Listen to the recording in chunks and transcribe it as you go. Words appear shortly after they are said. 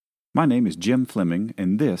My name is Jim Fleming,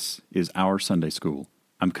 and this is Our Sunday School.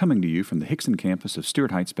 I'm coming to you from the Hickson campus of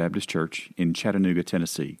Stewart Heights Baptist Church in Chattanooga,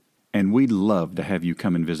 Tennessee. And we'd love to have you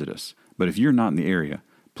come and visit us. But if you're not in the area,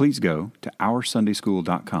 please go to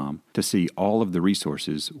OurSundaySchool.com to see all of the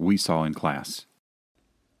resources we saw in class.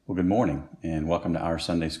 Well, good morning, and welcome to Our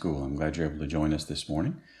Sunday School. I'm glad you're able to join us this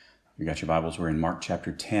morning. You got your Bibles. We're in Mark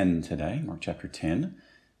chapter 10 today, Mark chapter 10,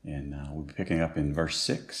 and we'll be picking up in verse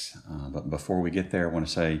 6. But before we get there, I want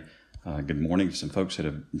to say good morning to some folks that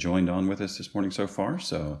have joined on with us this morning so far.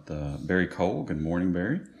 So Barry Cole, good morning,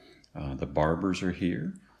 Barry. The Barbers are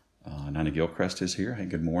here. Nina Gilchrist is here. Hey,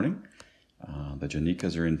 good morning. The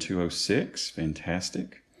Janikas are in 206.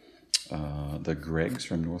 Fantastic. The Gregs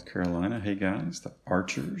from North Carolina. Hey, guys. The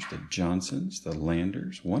Archers, the Johnsons, the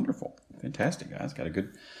Landers. Wonderful. Fantastic, guys. Got a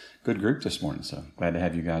good group this morning. So glad to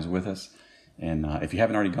have you guys with us. And if you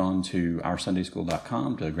haven't already gone to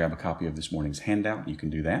OurSundaySchool.com to grab a copy of this morning's handout, you can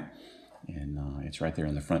do that. And it's right there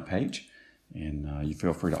on the front page. And you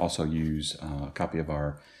feel free to also use a copy of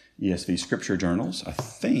our ESV Scripture Journals. I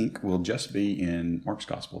think we'll just be in Mark's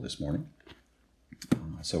Gospel this morning.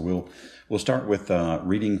 So we'll start with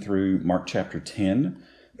reading through Mark chapter 10.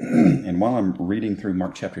 And while I'm reading through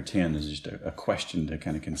Mark chapter 10, there's just a question to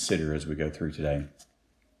kind of consider as we go through today.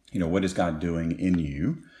 You know, what is God doing in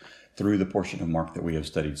you through the portion of Mark that we have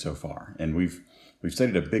studied so far? And we've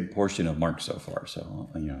studied a big portion of Mark so far. So,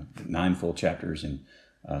 9 full chapters and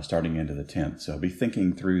starting into the 10th. So be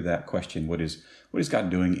thinking through that question. What is God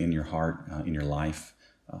doing in your heart, in your life?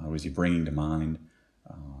 What is he bringing to mind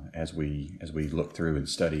as we look through and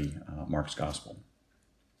study Mark's Gospel?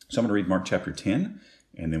 So I'm going to read Mark chapter 10,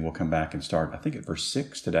 and then we'll come back and start, I think, at verse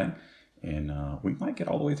 6 today. And we might get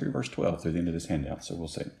all the way through verse 12 through the end of this handout, so we'll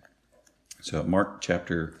see. So Mark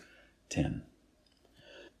chapter 10.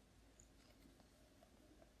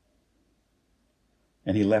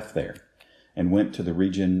 And he left there and went to the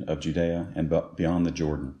region of Judea and beyond the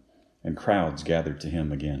Jordan, and crowds gathered to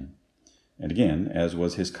him again. And again, as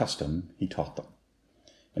was his custom, he taught them.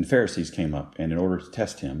 And Pharisees came up, and in order to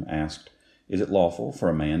test him, asked, "Is it lawful for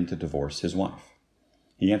a man to divorce his wife?"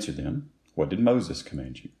 He answered them, "What did Moses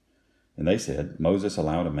command you?" And they said, "Moses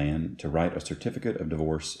allowed a man to write a certificate of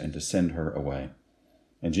divorce and to send her away."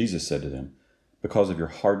 And Jesus said to them, "Because of your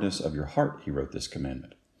hardness of your heart he wrote this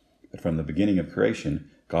commandment. But from the beginning of creation,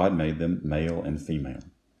 God made them male and female.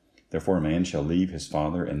 Therefore a man shall leave his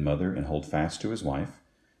father and mother and hold fast to his wife,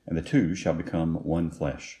 and the two shall become one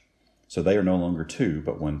flesh. So they are no longer two,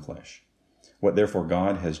 but one flesh. What therefore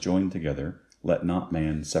God has joined together, let not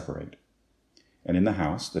man separate." And in the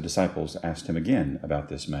house the disciples asked him again about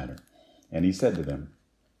this matter. And he said to them,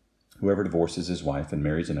 "Whoever divorces his wife and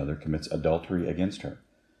marries another commits adultery against her.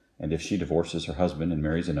 And if she divorces her husband and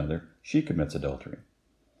marries another, she commits adultery."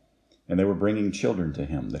 And they were bringing children to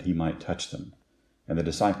him that he might touch them. And the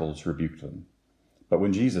disciples rebuked them. But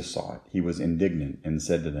when Jesus saw it, he was indignant and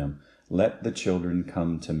said to them, "Let the children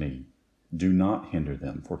come to me. Do not hinder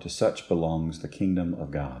them, for to such belongs the kingdom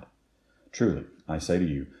of God. Truly, I say to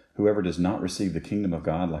you, whoever does not receive the kingdom of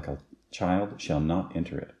God like a child shall not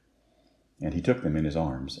enter it." And he took them in his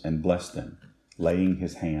arms and blessed them, laying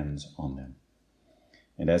his hands on them.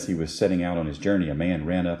 And as he was setting out on his journey, a man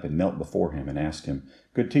ran up and knelt before him and asked him,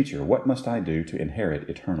 "Good teacher, what must I do to inherit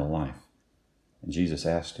eternal life?" And Jesus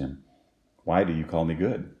asked him, "Why do you call me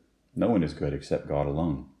good? No one is good except God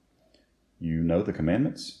alone. You know the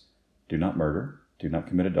commandments? Do not murder, do not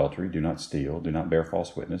commit adultery, do not steal, do not bear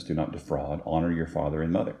false witness, do not defraud, honor your father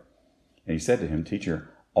and mother." And he said to him, "Teacher,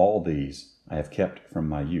 all these I have kept from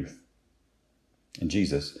my youth." And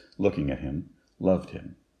Jesus, looking at him, loved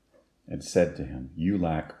him, and said to him, "You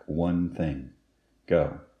lack one thing.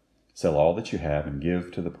 Go, sell all that you have and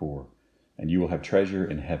give to the poor, and you will have treasure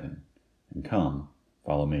in heaven. And come,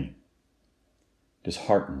 follow me."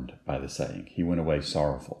 Disheartened by the saying, he went away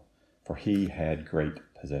sorrowful, for he had great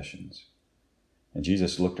possessions. And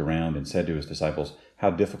Jesus looked around and said to his disciples,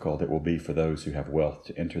 "How difficult it will be for those who have wealth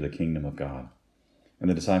to enter the kingdom of God." And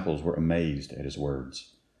the disciples were amazed at his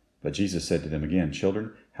words. But Jesus said to them again,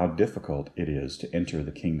 "Children, how difficult it is to enter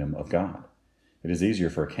the kingdom of God. It is easier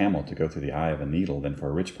for a camel to go through the eye of a needle than for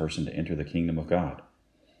a rich person to enter the kingdom of God."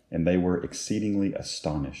 And they were exceedingly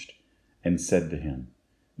astonished and said to him,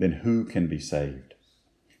 "Then who can be saved?"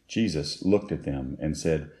 Jesus looked at them and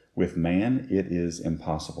said, "With man it is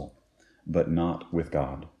impossible, but not with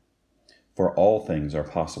God. For all things are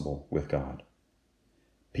possible with God."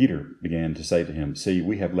 Peter began to say to him, "See,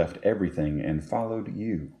 we have left everything and followed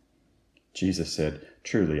you." Jesus said,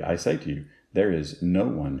 "Truly, I say to you, there is no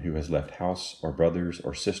one who has left house or brothers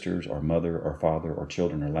or sisters or mother or father or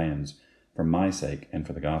children or lands for my sake and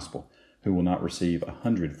for the gospel, who will not receive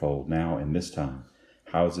 100-fold now in this time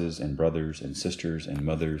houses and brothers and sisters and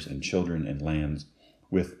mothers and children and lands,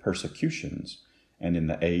 with persecutions, and in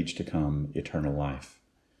the age to come eternal life.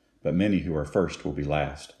 But many who are first will be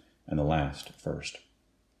last, and the last first."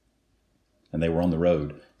 And they were on the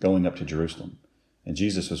road, going up to Jerusalem, and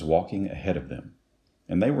Jesus was walking ahead of them.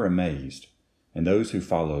 And they were amazed, and those who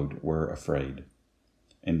followed were afraid.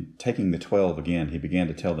 And taking the 12 again, he began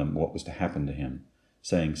to tell them what was to happen to him,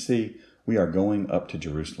 saying, "See, we are going up to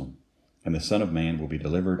Jerusalem, and the Son of Man will be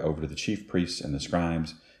delivered over to the chief priests and the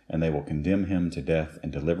scribes, and they will condemn him to death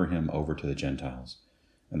and deliver him over to the Gentiles.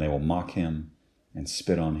 And they will mock him and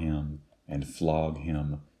spit on him and flog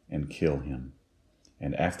him and kill him.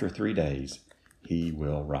 And after 3 days he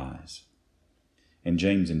will rise." And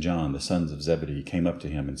James and John, the sons of Zebedee, came up to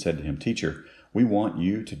him and said to him, "Teacher, we want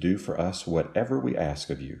you to do for us whatever we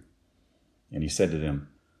ask of you." And he said to them,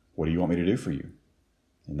 "What do you want me to do for you?"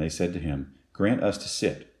 And they said to him, "Grant us to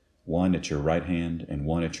sit, one at your right hand and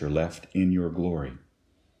one at your left, in your glory."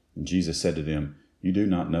 And Jesus said to them, "You do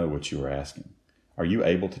not know what you are asking. Are you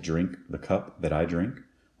able to drink the cup that I drink,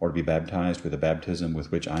 or to be baptized with the baptism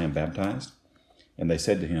with which I am baptized?" And they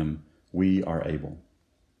said to him, "We are able."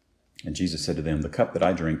 And Jesus said to them, "The cup that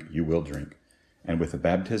I drink, you will drink, and with the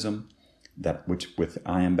baptism that which with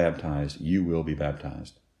I am baptized, you will be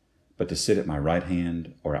baptized. But to sit at my right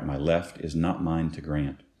hand or at my left is not mine to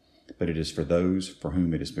grant, but it is for those for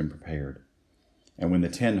whom it has been prepared." And when the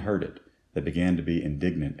 10 heard it, they began to be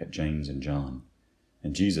indignant at James and John.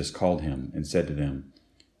 And Jesus called him and said to them,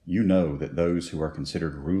 "You know that those who are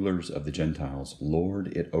considered rulers of the Gentiles lord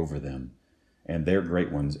it over them, and their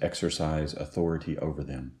great ones exercise authority over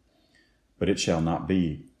them. But it shall not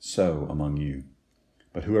be so among you.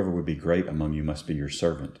 But whoever would be great among you must be your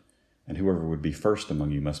servant, and whoever would be first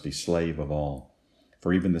among you must be slave of all.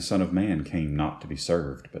 For even the Son of Man came not to be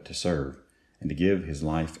served, but to serve, and to give his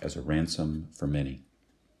life as a ransom for many."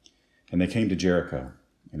 And they came to Jericho,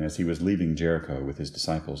 and as he was leaving Jericho with his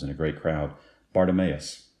disciples and a great crowd,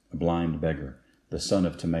 Bartimaeus, a blind beggar, the son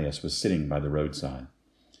of Timaeus, was sitting by the roadside.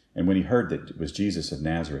 And when he heard that it was Jesus of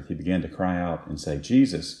Nazareth, he began to cry out and say,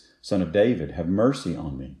 "Jesus, Son of David, have mercy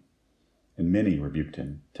on me." And many rebuked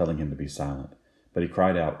him, telling him to be silent. But he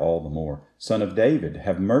cried out all the more, "Son of David,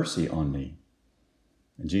 have mercy on me."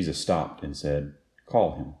 And Jesus stopped and said,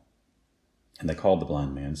 "Call him." And they called the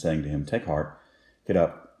blind man, saying to him, "Take heart, get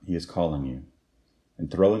up, he is calling you."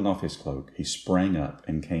 And throwing off his cloak, he sprang up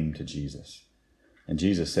and came to Jesus. And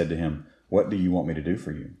Jesus said to him, "What do you want me to do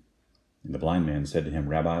for you?" And the blind man said to him,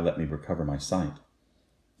 "Rabbi, let me recover my sight."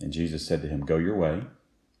 And Jesus said to him, "Go your way,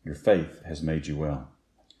 your faith has made you well."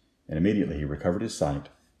 And immediately he recovered his sight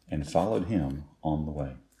and followed him on the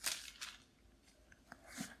way.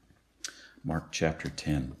 Mark chapter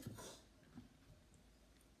 10.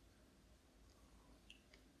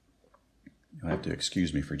 You'll have to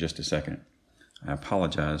excuse me for just a second. I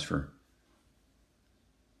apologize for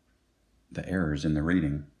the errors in the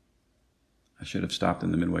reading. I should have stopped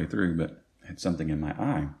in the midway through, but I had something in my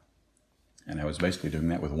eye, and I was basically doing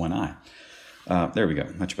that with one eye. There we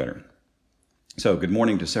go, much better. So good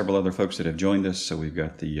morning to several other folks that have joined us. So we've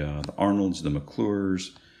got the Arnolds, the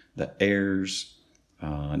McClures, the Ayers,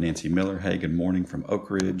 Nancy Miller. Hey, good morning from Oak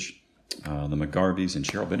Ridge, the McGarveys, and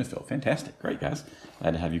Cheryl Benefield. Fantastic. Great, guys.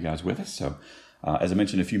 Glad to have you guys with us. So as I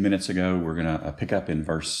mentioned a few minutes ago, we're going to pick up in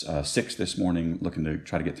verse 6 this morning, looking to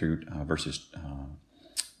try to get through verses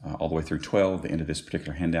all the way through 12, the end of this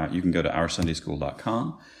particular handout. You can go to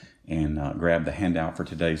OurSundaySchool.com and grab the handout for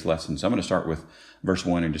today's lesson. So I'm going to start with verse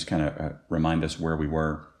 1 and just kind of remind us where we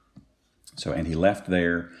were. So, and he left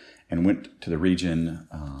there and went to the region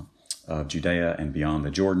of Judea and beyond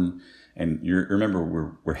the Jordan. And you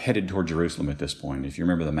remember, we're headed toward Jerusalem at this point. If you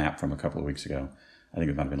remember the map from a couple of weeks ago, I think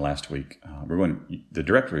it might have been last week. The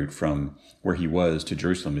direct route from where he was to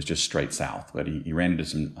Jerusalem is just straight south, but he ran into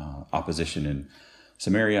some opposition in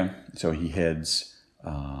Samaria, so he heads,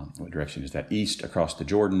 what direction is that? East across the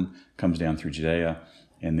Jordan, comes down through Judea,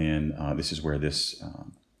 and then this is where this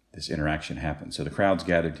interaction happens. So the crowds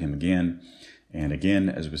gathered to him again, and again,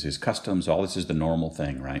 as was his custom, so all this is the normal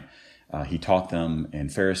thing, right? He taught them,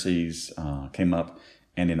 and Pharisees came up,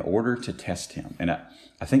 and in order to test him, and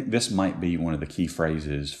I think this might be one of the key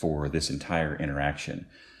phrases for this entire interaction,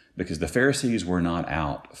 because the Pharisees were not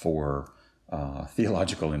out for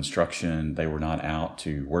theological instruction. They were not out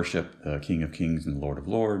to worship the King of Kings and the Lord of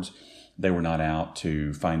Lords. They were not out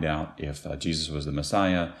to find out if Jesus was the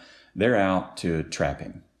Messiah. They're out to trap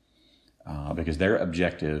him because their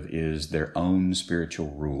objective is their own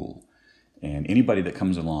spiritual rule. And anybody that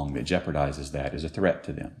comes along that jeopardizes that is a threat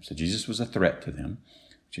to them. So Jesus was a threat to them,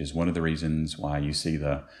 which is one of the reasons why you see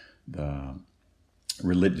the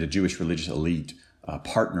the Jewish religious elite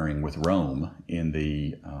partnering with Rome in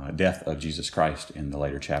the death of Jesus Christ in the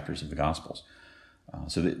later chapters of the Gospels.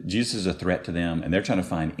 So that Jesus is a threat to them, and they're trying to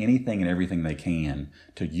find anything and everything they can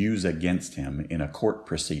to use against him in a court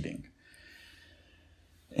proceeding.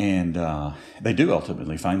 And they do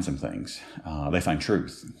ultimately find some things. They find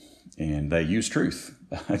truth, and they use truth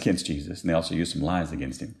against Jesus, and they also use some lies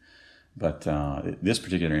against him. But this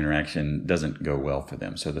particular interaction doesn't go well for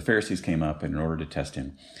them. So the Pharisees came up, and in order to test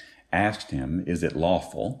him, asked him, is it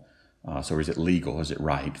lawful, so is it legal, is it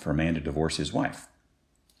right for a man to divorce his wife?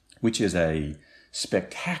 Which is a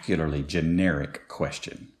spectacularly generic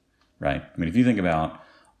question, right? I mean, if you think about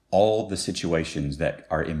all the situations that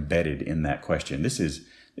are embedded in that question, this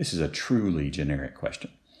is a truly generic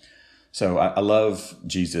question. So I love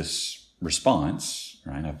Jesus' response,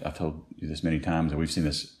 right? I've told you this many times, and we've seen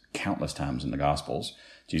this countless times in the Gospels.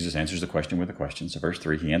 Jesus answers the question with a question. So verse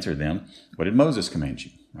 3, he answered them, what did Moses command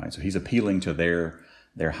you? Right? So he's appealing to their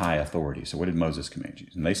high authority. So what did Moses command you?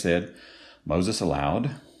 And they said, Moses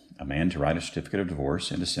allowed a man to write a certificate of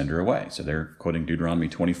divorce and to send her away. So they're quoting Deuteronomy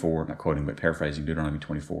 24, not quoting, but paraphrasing Deuteronomy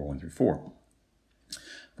 24, 1 through 4.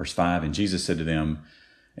 Verse 5, and Jesus said to them,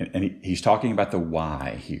 and he's talking about the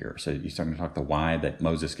why here. So he's talking about the why that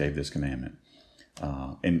Moses gave this commandment.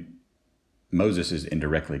 And Moses is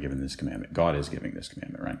indirectly given this commandment. God is giving this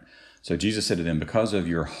commandment, right? So Jesus said to them, because of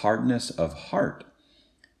your hardness of heart,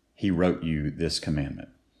 he wrote you this commandment.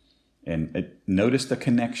 And notice the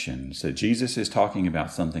connection. So Jesus is talking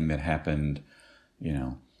about something that happened,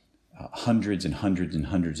 hundreds and hundreds and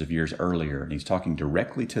hundreds of years earlier. And he's talking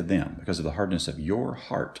directly to them. Because of the hardness of your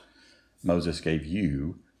heart, Moses gave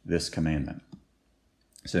you this commandment.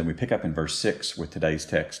 So then we pick up in verse 6 with today's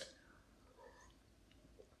text.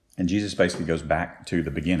 And Jesus basically goes back to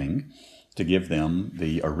the beginning to give them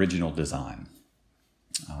the original design.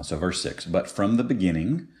 So verse 6, but from the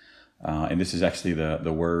beginning, and this is actually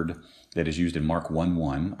the word that is used in Mark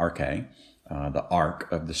 1:1, arche, the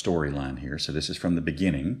arc of the storyline here. So this is from the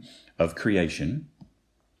beginning of creation.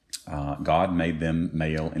 God made them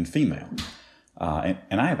male and female.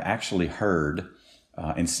 And I have actually heard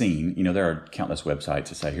and seen, there are countless websites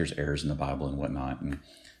that say here's errors in the Bible and whatnot. And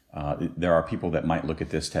there are people that might look at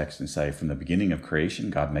this text and say, from the beginning of creation,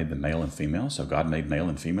 God made them male and female. So God made male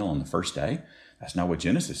and female on the first day. That's not what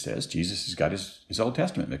Genesis says. Jesus has got his Old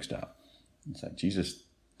Testament mixed up. It's like Jesus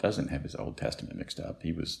doesn't have his Old Testament mixed up.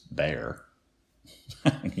 He was there.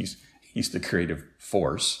 he's the creative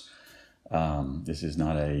force. This is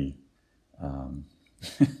not a...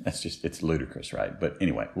 it's ludicrous, right? But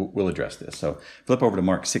anyway, we'll address this. So flip over to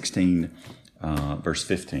Mark 16, verse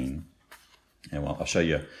 15. And I'll show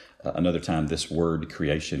you another time this word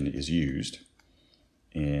creation is used.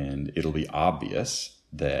 And it'll be obvious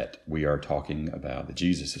that that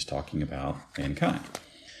Jesus is talking about mankind.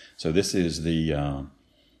 So this is the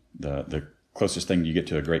closest thing you get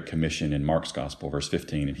to a Great Commission in Mark's Gospel, verse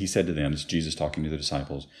 15. And he said to them, this is Jesus talking to the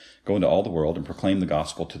disciples, go into all the world and proclaim the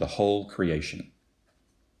gospel to the whole creation.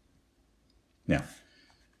 Now,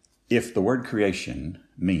 if the word creation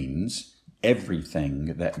means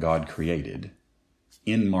everything that God created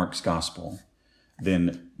in Mark's Gospel,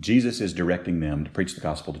 then Jesus is directing them to preach the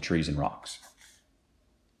gospel to trees and rocks.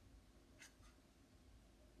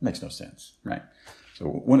 Makes no sense, right? So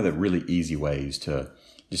one of the really easy ways to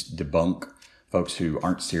just debunk folks who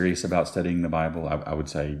aren't serious about studying the Bible, I would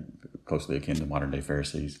say closely akin to modern-day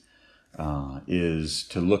Pharisees, is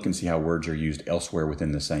to look and see how words are used elsewhere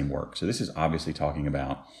within the same work. So this is obviously talking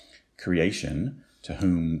about creation to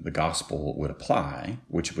whom the gospel would apply,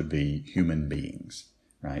 which would be human beings,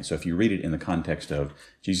 right? So if you read it in the context of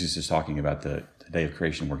Jesus is talking about the day of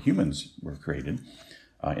creation where humans were created,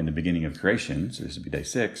 in the beginning of creation, so this would be day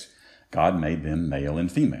 6, God made them male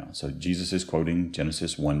and female. So Jesus is quoting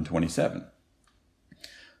Genesis 1:27.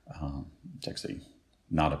 It's actually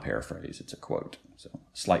not a paraphrase, it's a quote. So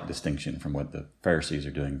slight distinction from what the Pharisees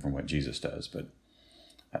are doing from what Jesus does, but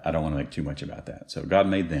I don't want to make too much about that. So God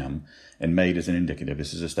made them, and made is an indicative.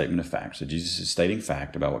 This is a statement of fact. So Jesus is stating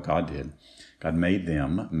fact about what God did. God made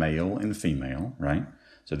them male and female, right?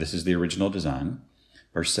 So this is the original design.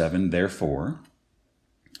 Verse 7, therefore,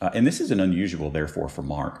 and this is an unusual therefore for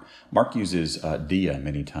Mark. Mark uses dia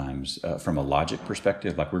many times from a logic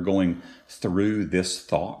perspective, like we're going through this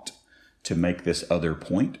thought to make this other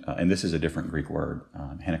point. And this is a different Greek word,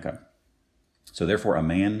 heneka. So therefore a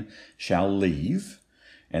man shall leave.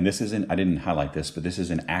 And this is I didn't highlight this, but this is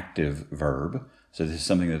an active verb. So this is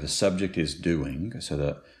something that the subject is doing. So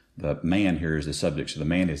the man here is the subject. So the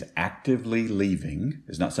man is actively leaving.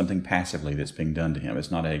 It's not something passively that's being done to him.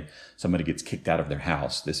 It's not somebody gets kicked out of their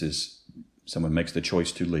house. This is Someone makes the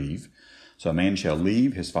choice to leave. So a man shall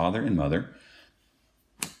leave his father and mother.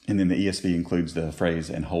 And then the ESV includes the phrase,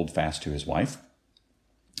 and hold fast to his wife.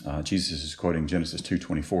 Jesus is quoting Genesis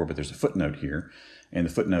 2:24, but there's a footnote here. And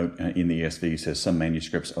the footnote in the ESV says some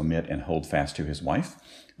manuscripts omit and hold fast to his wife.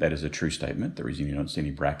 That is a true statement. The reason you don't see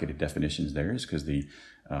any bracketed definitions there is because the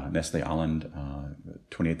Nestle Aland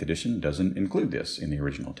 28th edition doesn't include this in the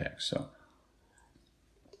original text. So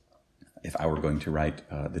if I were going to write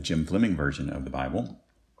the Jim Fleming version of the Bible,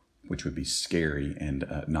 which would be scary and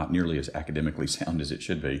not nearly as academically sound as it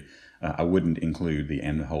should be, I wouldn't include the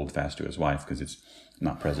and hold fast to his wife because it's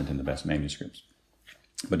not present in the best manuscripts.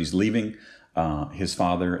 But he's leaving his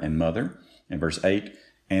father and mother. In verse 8,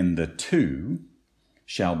 and the two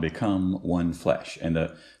shall become one flesh. And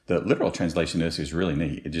the literal translation of this is really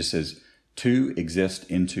neat. It just says, two exist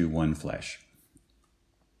into one flesh.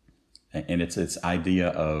 And it's this idea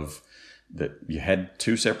of that you had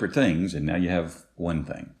two separate things and now you have one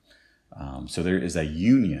thing. So there is a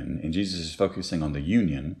union, and Jesus is focusing on the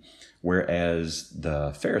union, whereas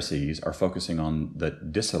the Pharisees are focusing on the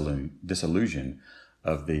dissolution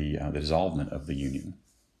of the dissolvement of the union.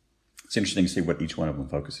 It's interesting to see what each one of them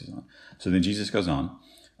focuses on. So then Jesus goes on,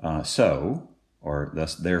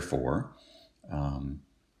 thus, therefore,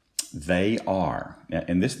 they are,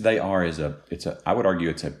 and this they are I would argue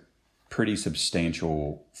it's a pretty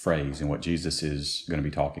substantial phrase in what Jesus is going to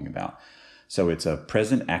be talking about. So it's a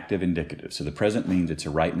present active indicative. So the present means it's a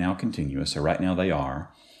right now continuous. So right now they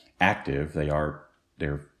are active.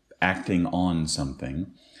 They're acting on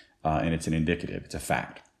something, and it's an indicative. It's a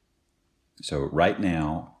fact. So right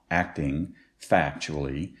now, acting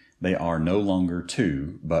factually, they are no longer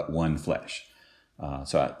two, but one flesh.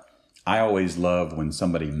 So I always love when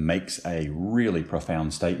somebody makes a really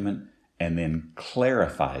profound statement and then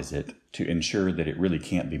clarifies it to ensure that it really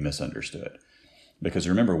can't be misunderstood. Because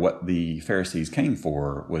remember, what the Pharisees came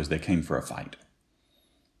for was they came for a fight,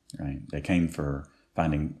 right? They came for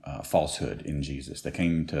finding falsehood in Jesus. They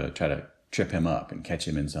came to try to trip him up and catch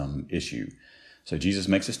him in some issue. So Jesus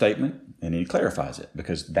makes a statement and he clarifies it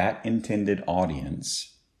because that intended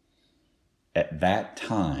audience at that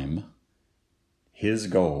time, his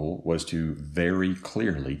goal was to very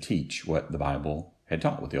clearly teach what the Bible had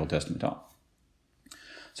taught, what the Old Testament taught.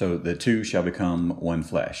 So the two shall become one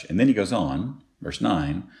flesh. And then he goes on, verse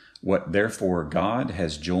 9, what therefore God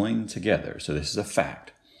has joined together. So this is a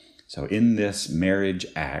fact. So in this marriage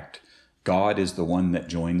act, God is the one that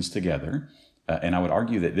joins together. And I would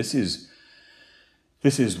argue that this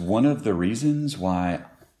is one of the reasons why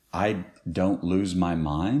I don't lose my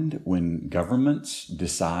mind when governments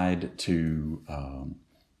decide to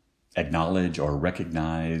acknowledge or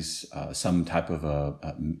recognize some type of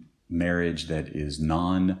a marriage that is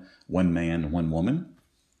non-one man, one woman.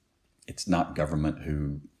 It's not government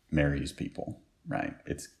who marries people, right?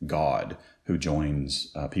 It's God who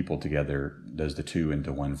joins people together, does the two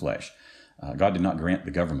into one flesh. God did not grant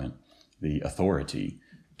the government the authority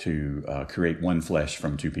to create one flesh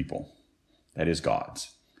from two people. That is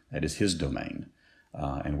God's. That is his domain.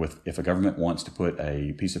 And if a government wants to put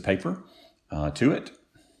a piece of paper to it,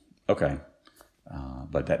 okay.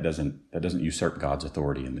 But that doesn't usurp God's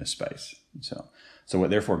authority in this space. So what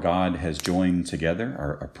therefore God has joined together,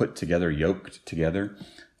 or put together, yoked together,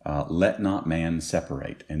 let not man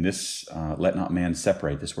separate. And this let not man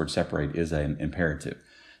separate, this word separate is an imperative.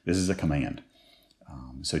 This is a command.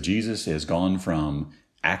 So Jesus has gone from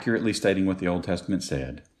accurately stating what the Old Testament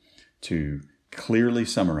said to clearly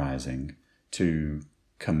summarizing to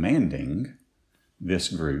commanding this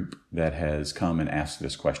group that has come and asked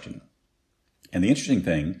this question. And the interesting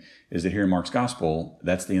thing is that here in Mark's gospel,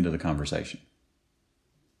 that's the end of the conversation.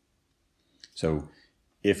 So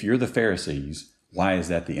if you're the Pharisees, why is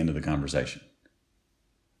that the end of the conversation?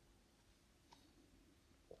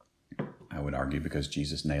 I would argue because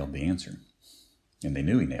Jesus nailed the answer. And they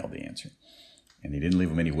knew he nailed the answer. And he didn't leave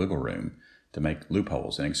them any wiggle room to make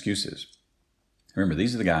loopholes and excuses. Remember,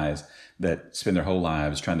 these are the guys that spend their whole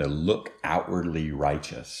lives trying to look outwardly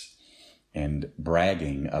righteous and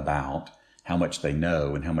bragging about how much they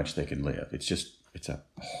know and how much they can live. It's a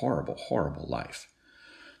horrible, horrible life.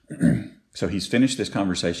 So he's finished this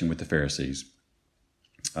conversation with the Pharisees.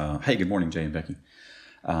 Hey, good morning, Jay and Becky.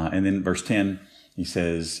 And then verse 10, he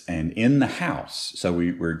says, and in the house. So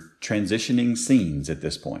we're transitioning scenes at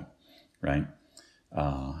this point, right?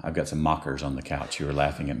 I've got some mockers on the couch who are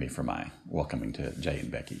laughing at me for my welcoming to Jay and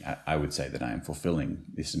Becky. I would say that I am fulfilling,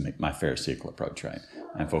 this is my Pharisaical approach, right?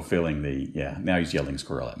 I'm fulfilling now he's yelling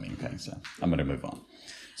squirrel at me, okay? So I'm going to move on.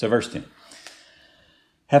 So verse 10.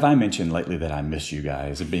 Have I mentioned lately that I miss you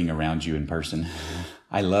guys and being around you in person?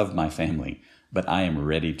 I love my family, but I am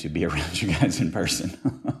ready to be around you guys in person.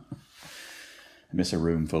 I miss a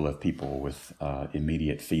room full of people with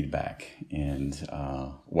immediate feedback and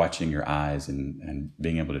watching your eyes and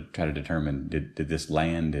being able to try to determine, did this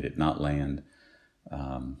land, did it not land?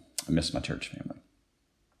 I miss my church family.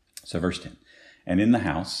 So verse 10, and in the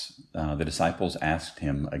house, the disciples asked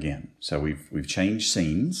him again. So we've changed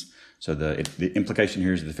scenes. So the implication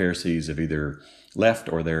here is that the Pharisees have either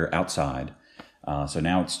left or they're outside. So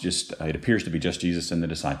now it appears to be just Jesus and the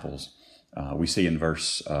disciples. We see in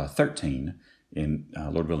verse 13, in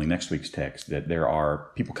Lord willing next week's text, that there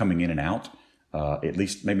are people coming in and out, at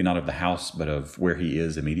least maybe not of the house, but of where he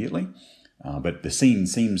is immediately. But the scene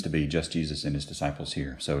seems to be just Jesus and his disciples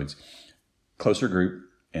here. So it's closer group,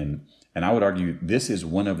 and I would argue this is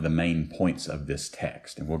one of the main points of this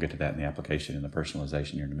text, and we'll get to that in the application and the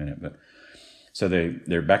personalization here in a minute. But so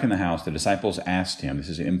they're back in the house. The disciples asked him. This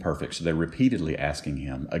is imperfect, so they're repeatedly asking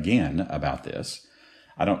him again about this.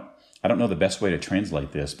 I don't know the best way to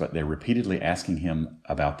translate this, but they're repeatedly asking him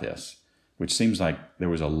about this, which seems like there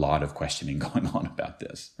was a lot of questioning going on about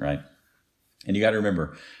this, right? And you got to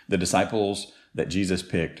remember, the disciples that Jesus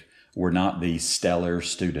picked were not the stellar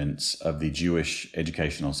students of the Jewish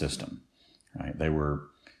educational system, right? They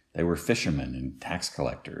were fishermen and tax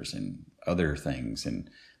collectors and other things, and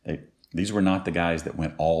these were not the guys that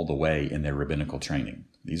went all the way in their rabbinical training.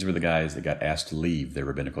 These were the guys that got asked to leave their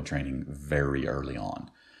rabbinical training very early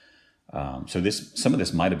on. So some of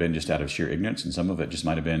this might have been just out of sheer ignorance, and some of it just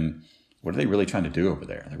might have been, what are they really trying to do over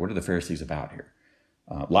there? Like, what are the Pharisees about here?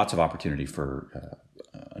 Lots of opportunity for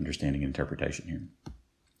understanding and interpretation here.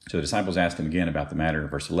 So the disciples asked him again about the matter,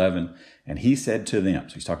 verse 11, and he said to them,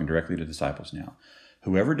 so he's talking directly to the disciples now,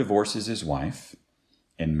 whoever divorces his wife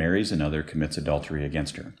and marries another commits adultery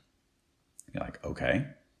against her. You're like, okay,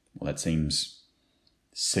 well, that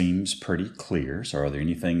seems pretty clear. So are there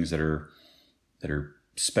any things that are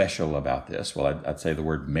special about this? Well, I'd say the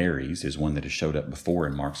word marries is one that has showed up before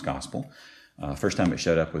in Mark's gospel. First time it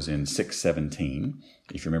showed up was in 6:17.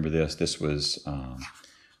 If you remember this was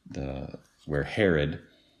where Herod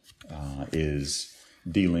is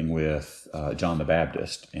dealing with John the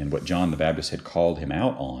Baptist, and what John the Baptist had called him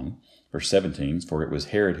out on. Verse 17, for it was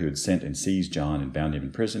Herod who had sent and seized John and bound him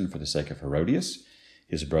in prison for the sake of Herodias,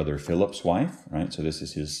 his brother Philip's wife, right? So this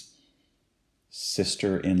is his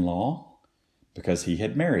sister-in-law, because he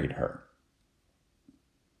had married her,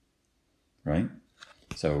 right?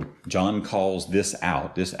 So John calls this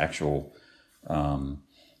out, this actual,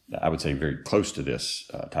 I would say very close to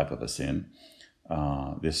this type of a sin,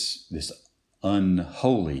 this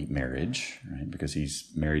unholy marriage, right? Because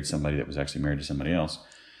he's married somebody that was actually married to somebody else.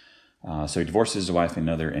 So he divorces his wife and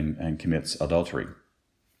another and commits adultery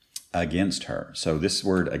against her. So this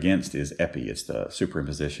word against is epi. It's the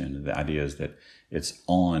superimposition. The idea is that it's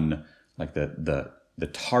on, like the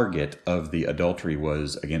target of the adultery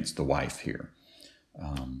was against the wife here.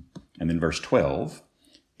 And then verse 12,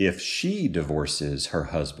 if she divorces her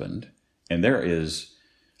husband, and there is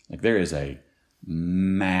a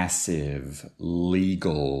massive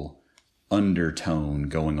legal undertone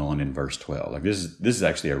going on in verse 12. Like this is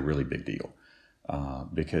actually a really big deal,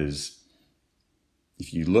 because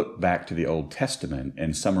if you look back to the Old Testament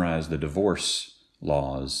and summarize the divorce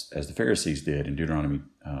laws as the Pharisees did in Deuteronomy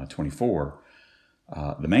 24,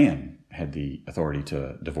 the man had the authority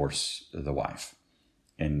to divorce the wife.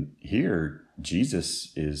 And here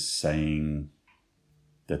Jesus is saying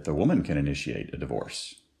that the woman can initiate a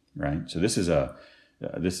divorce, right? So this is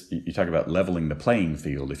you talk about leveling the playing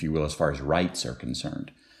field, if you will, as far as rights are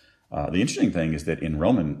concerned. The interesting thing is that in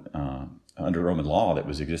under Roman law that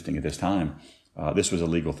was existing at this time, this was a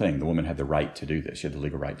legal thing. The woman had the right to do this. She had the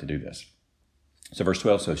legal right to do this. So verse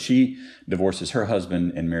 12, so she divorces her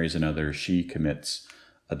husband and marries another, she commits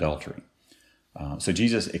adultery. So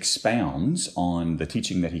Jesus expounds on the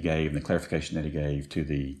teaching that he gave and the clarification that he gave to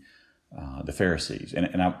the Pharisees.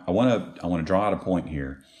 And I want to draw out a point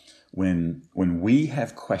here. When we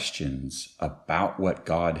have questions about what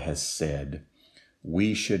God has said,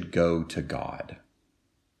 we should go to God.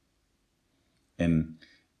 And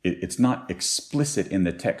it's not explicit in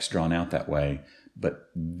the text drawn out that way, but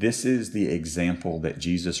this is the example that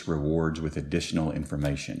Jesus rewards with additional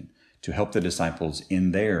information to help the disciples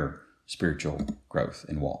in their spiritual growth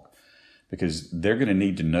and walk. Because they're going to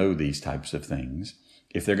need to know these types of things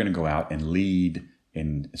if they're going to go out and lead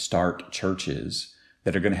and start churches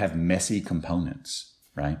that are going to have messy components,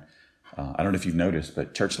 right? I don't know if you've noticed,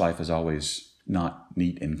 but church life is always not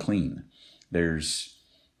neat and clean. There's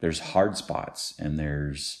hard spots, and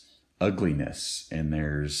there's ugliness and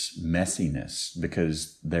there's messiness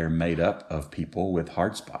because they're made up of people with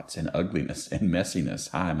hard spots and ugliness and messiness.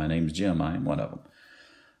 Hi, my name's Jim. I am one of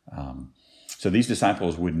them. So these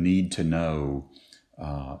disciples would need to know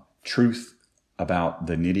truth about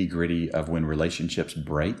the nitty-gritty of when relationships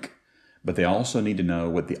break, but they also need to know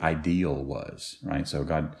what the ideal was, right?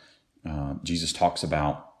 So Jesus talks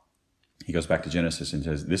about, he goes back to Genesis and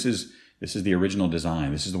says, this is the original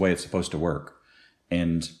design. This is the way it's supposed to work.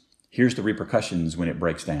 And here's the repercussions when it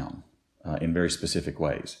breaks down in very specific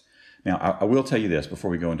ways. Now, I will tell you this before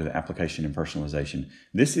we go into the application and personalization.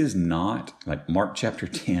 This is not, like Mark chapter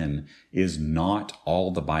 10 is not all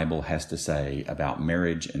the Bible has to say about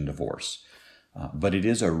marriage and divorce. But it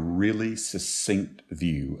is a really succinct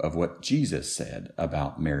view of what Jesus said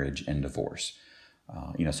about marriage and divorce.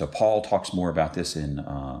 So Paul talks more about this in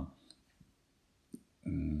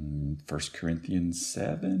 1 Corinthians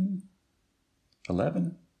 7,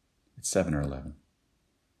 11? It's 7 or 11.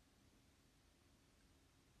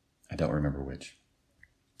 I don't remember which.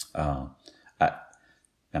 I'm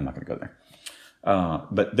not going to go there.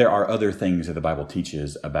 But there are other things that the Bible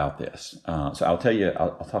teaches about this. So I'll tell you,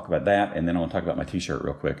 I'll talk about that, and then I want to talk about my t-shirt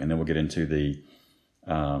real quick, and then we'll get into the,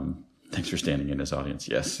 thanks for standing in this audience.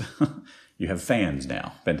 Yes. You have fans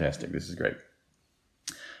now. Fantastic. This is great.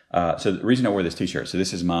 So the reason I wear this t-shirt, so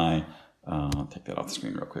this is my, I'll take that off the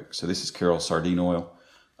screen real quick. So this is Carol's Sardine Oil.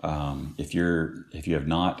 If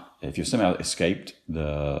you've somehow escaped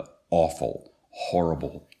the awful,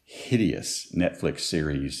 horrible, hideous Netflix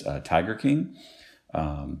series Tiger King,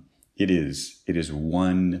 it is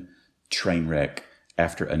one train wreck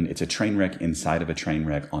it's a train wreck inside of a train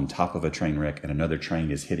wreck on top of a train wreck, and another train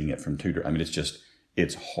is hitting it from two. I mean,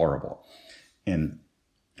 it's horrible, and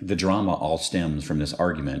the drama all stems from this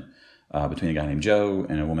argument between a guy named Joe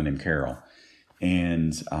and a woman named Carol,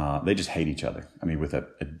 and they just hate each other. I mean, with a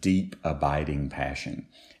deep, abiding passion.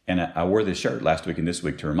 And I wore this shirt last week and this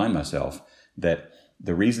week to remind myself that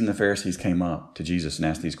the reason the Pharisees came up to Jesus and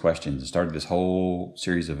asked these questions and started this whole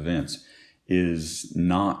series of events is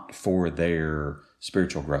not for their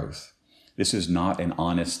spiritual growth. This is not an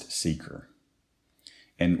honest seeker.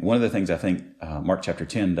 And one of the things I think Mark chapter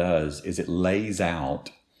 10 does is it lays out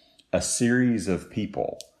a series of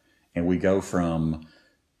people, and we go from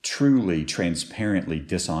truly, transparently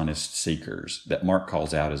dishonest seekers that Mark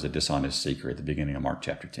calls out as a dishonest seeker at the beginning of Mark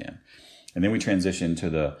chapter 10. And then we transition to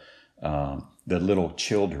the little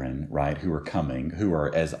children, right, who are coming, who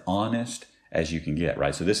are as honest as you can get,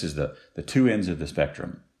 right? So this is the two ends of the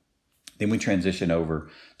spectrum. Then we transition over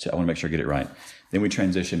to, I want to make sure I get it right. Then we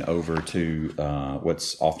transition over to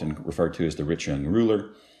what's often referred to as the rich young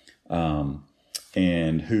ruler,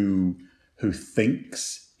 and who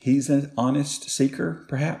thinks he's an honest seeker,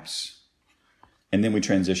 perhaps. And then we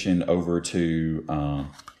transition over to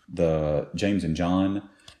the James and John,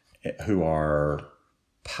 who are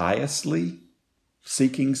piously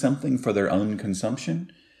seeking something for their own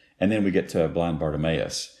consumption. And then we get to blind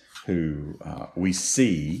Bartimaeus, who we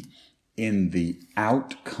see in the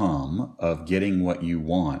outcome of getting what you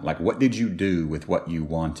want. Like, what did you do with what you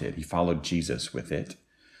wanted? He followed Jesus with it.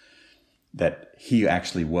 That he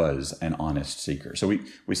actually was an honest seeker. So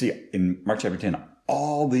we see in Mark chapter 10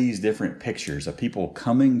 all these different pictures of people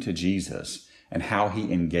coming to Jesus and how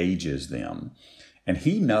he engages them. And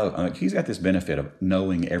he's got this benefit of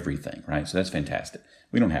knowing everything, right? So that's fantastic.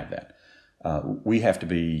 We don't have that. We have to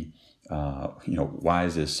be,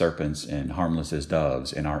 wise as serpents and harmless as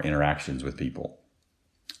doves in our interactions with people,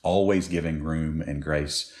 always giving room and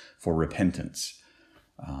grace for repentance.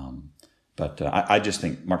 But I just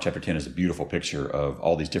think Mark chapter 10 is a beautiful picture of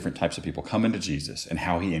all these different types of people coming to Jesus and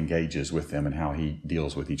how he engages with them and how he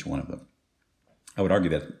deals with each one of them. I would argue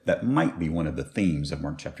that might be one of the themes of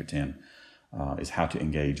Mark chapter 10, is how to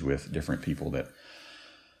engage with different people that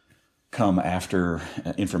come after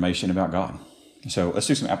information about God. So let's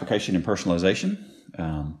do some application and personalization.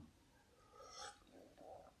 1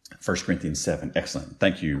 Corinthians 7. Excellent.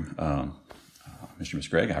 Thank you, Mr. Miss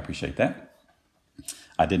Greg. I appreciate that.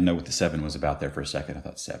 I didn't know what the 7 was about there for a second. I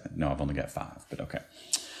thought 7. No, I've only got 5, but okay.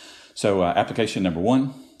 So application number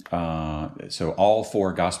 1. So all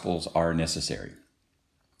 4 Gospels are necessary,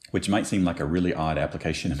 which might seem like a really odd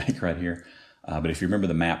application to make right here. But if you remember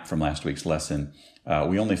the map from last week's lesson,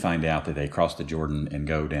 we only find out that they cross the Jordan and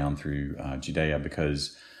go down through Judea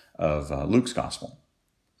because of Luke's Gospel.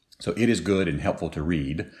 So it is good and helpful to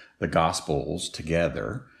read the Gospels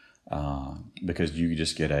together because you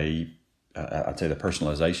just get I'd say the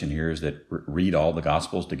personalization here is that read all the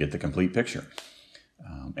Gospels to get the complete picture.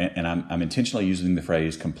 And I'm intentionally using the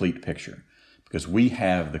phrase complete picture because we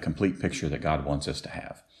have the complete picture that God wants us to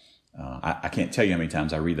have. I can't tell you how many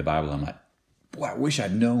times I read the Bible and I'm like, boy, I wish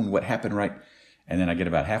I'd known what happened right. And then I get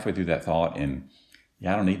about halfway through that thought and,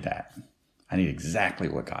 yeah, I don't need that. I need exactly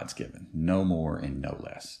what God's given, no more and no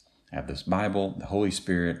less. I have this Bible, the Holy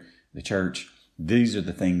Spirit, the church. These are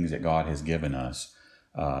the things that God has given us.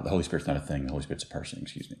 The Holy Spirit's not a thing. The Holy Spirit's a person,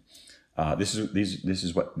 excuse me. This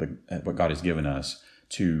is what God has given us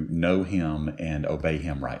to know Him and obey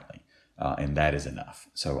Him rightly. And that is enough.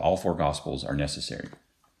 So all four Gospels are necessary.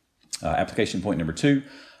 Application point number 2,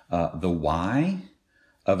 the why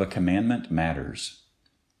of a commandment matters.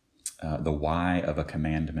 The why of a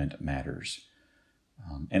commandment matters.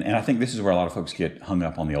 And I think this is where a lot of folks get hung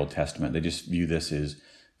up on the Old Testament. They just view this as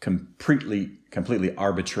completely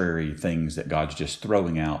arbitrary things that God's just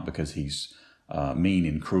throwing out because He's mean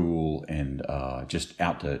and cruel and just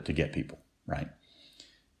out to get people, right?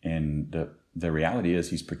 And the reality is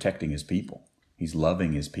He's protecting His people. He's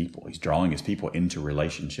loving His people. He's drawing His people into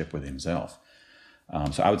relationship with Himself.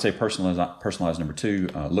 So I would say personalize number 2,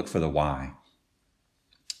 look for the why.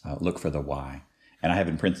 Look for the why. And I have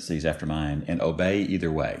in parentheses after mine, and obey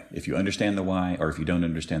either way. If you understand the why, or if you don't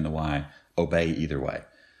understand the why, obey either way.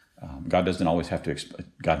 God doesn't always have to,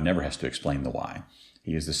 God never has to explain the why.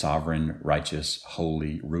 He is the sovereign, righteous,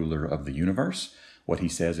 holy ruler of the universe. What He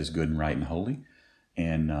says is good and right and holy,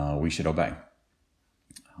 and we should obey.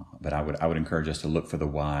 But I would encourage us to look for the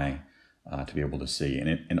why to be able to see.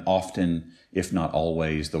 And often, if not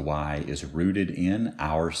always, the why is rooted in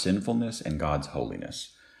our sinfulness and God's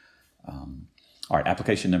holiness. All right,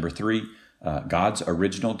 application number 3, God's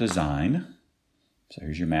original design, so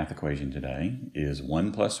here's your math equation today, is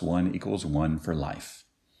 1 + 1 = 1 for life.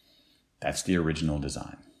 That's the original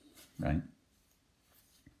design, right?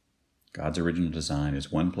 God's original design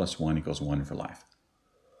is 1 + 1 = 1 for life.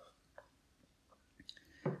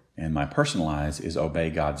 And my personalize is obey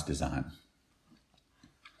God's design.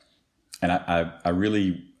 And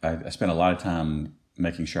I spent a lot of time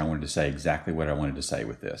making sure I wanted to say exactly what I wanted to say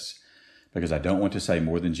with this. Because I don't want to say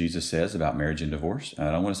more than Jesus says about marriage and divorce. And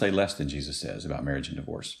I don't want to say less than Jesus says about marriage and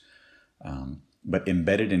divorce. But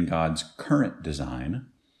embedded in God's current design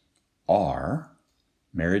are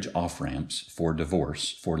marriage off-ramps for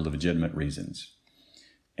divorce for legitimate reasons.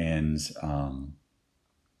 And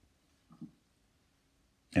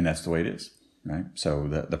that's the way it is, right? So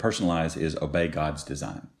the personalize is obey God's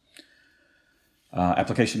design.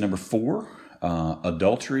 Application number 4,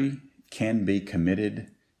 adultery can be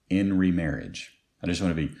committed in remarriage. I just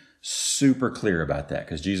want to be super clear about that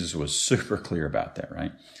because Jesus was super clear about that,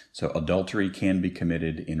 right? So adultery can be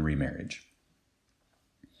committed in remarriage.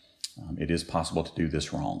 It is possible to do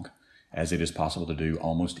this wrong, as it is possible to do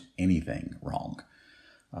almost anything wrong.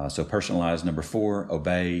 So personalize number 4,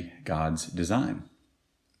 obey God's design,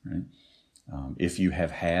 right? If you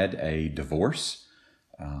have had a divorce,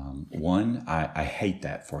 I hate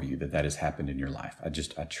that for you, that has happened in your life.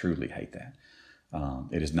 I truly hate that.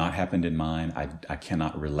 It has not happened in mine. I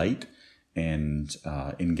cannot relate and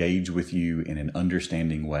engage with you in an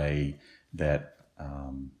understanding way that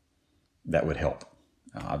would help.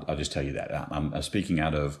 I'll just tell you that. I'm speaking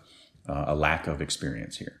out of a lack of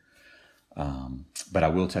experience here. But I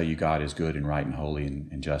will tell you God is good and right and holy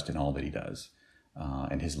and just in all that He does.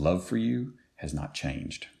 And His love for you has not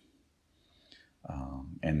changed.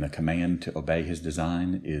 And the command to obey His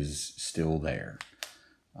design is still there.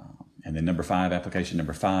 And then application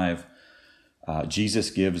number 5, Jesus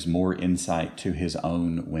gives more insight to His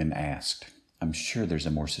own when asked. I'm sure there's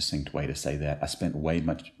a more succinct way to say that. I spent way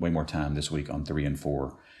more time this week on 3 and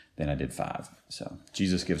 4 than I did 5. So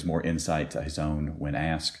Jesus gives more insight to His own when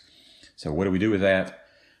asked. So what do we do with that?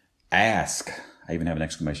 Ask. I even have an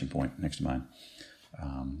exclamation point next to mine.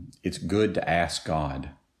 It's good to ask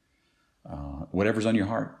God. Whatever's on your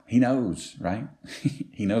heart, He knows, right?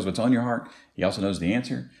 He knows what's on your heart. He also knows the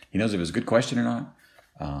answer. He knows if it's a good question or not.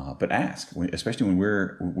 But ask, especially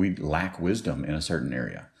when we lack wisdom in a certain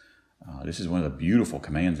area. This is one of the beautiful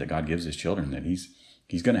commands that God gives His children, that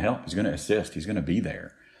He's going to help. He's going to assist. He's going to be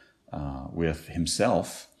there with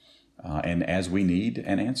Himself and as we need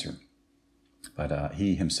an answer. But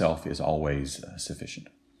He Himself is always sufficient.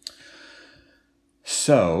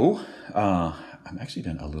 So, I'm actually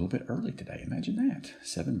done a little bit early today. Imagine that.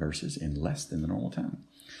 7 verses in less than the normal time.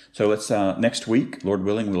 So let's, next week, Lord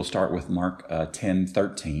willing, we'll start with Mark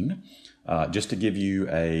 10:13. Just to give you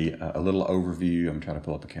a little overview. I'm trying to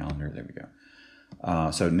pull up a calendar. There we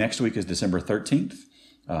go. So next week is December 13th.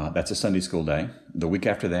 That's a Sunday school day. The week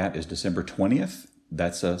after that is December 20th.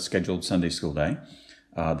 That's a scheduled Sunday school day.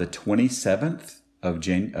 The 27th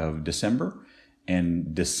of December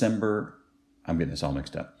and December, I'm getting this all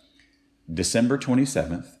mixed up. December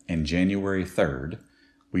 27th and January 3rd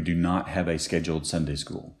we do not have a scheduled Sunday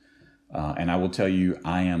school. And I will tell you,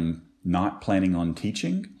 I am not planning on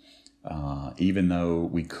teaching, even though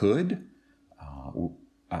we could.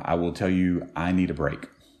 I will tell you, I need a break.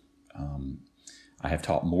 I have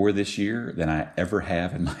taught more this year than I ever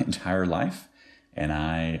have in my entire life, and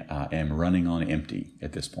I am running on empty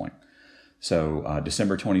at this point. So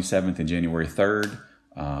December 27th and January 3rd,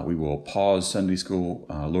 we will pause Sunday school.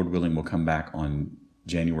 Lord willing, we'll come back on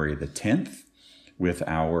January the 10th with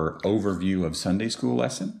our overview of Sunday school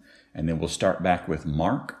lesson, and then we'll start back with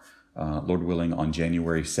Mark, Lord willing, on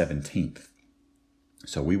January 17th.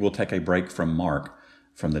 So we will take a break from Mark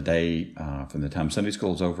from the time Sunday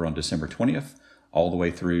school is over on December 20th all the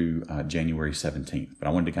way through January 17th. But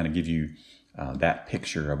I wanted to kind of give you that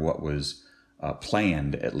picture of what was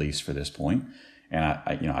planned, at least for this point. And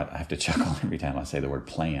I have to chuckle every time I say the word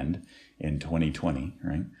planned in 2020,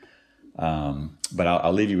 right? But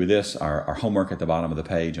I'll leave you with this, our homework at the bottom of the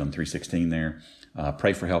page on 316 there.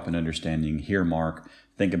 Pray for help and understanding, hear Mark,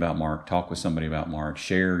 think about Mark, talk with somebody about Mark,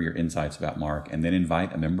 share your insights about Mark, and then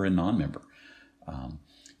invite a member and non-member.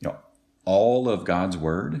 All of God's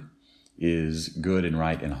word is good and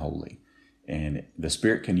right and holy. And the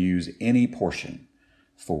Spirit can use any portion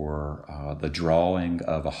for the drawing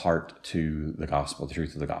of a heart to the gospel, the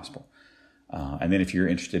truth of the gospel. And then if you're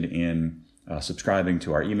interested in subscribing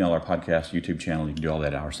to our email, our podcast, YouTube channel, you can do all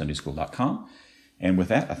that at oursundayschool.com. And with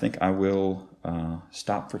that, I think I will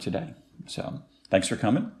stop for today. So thanks for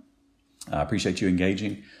coming. I appreciate you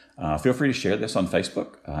engaging. Feel free to share this on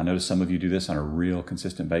Facebook. I notice some of you do this on a real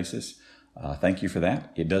consistent basis. Thank you for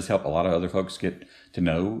that. It does help a lot of other folks get to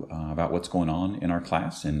know about what's going on in our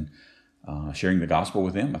class, and sharing the gospel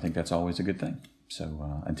with them. I think that's always a good thing.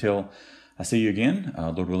 So until I see you again,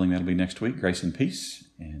 Lord willing, that'll be next week. Grace and peace,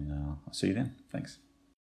 and I'll see you then. Thanks.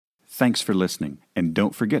 Thanks for listening, and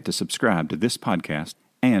don't forget to subscribe to this podcast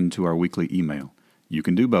and to our weekly email. You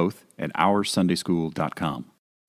can do both at oursundayschool.com.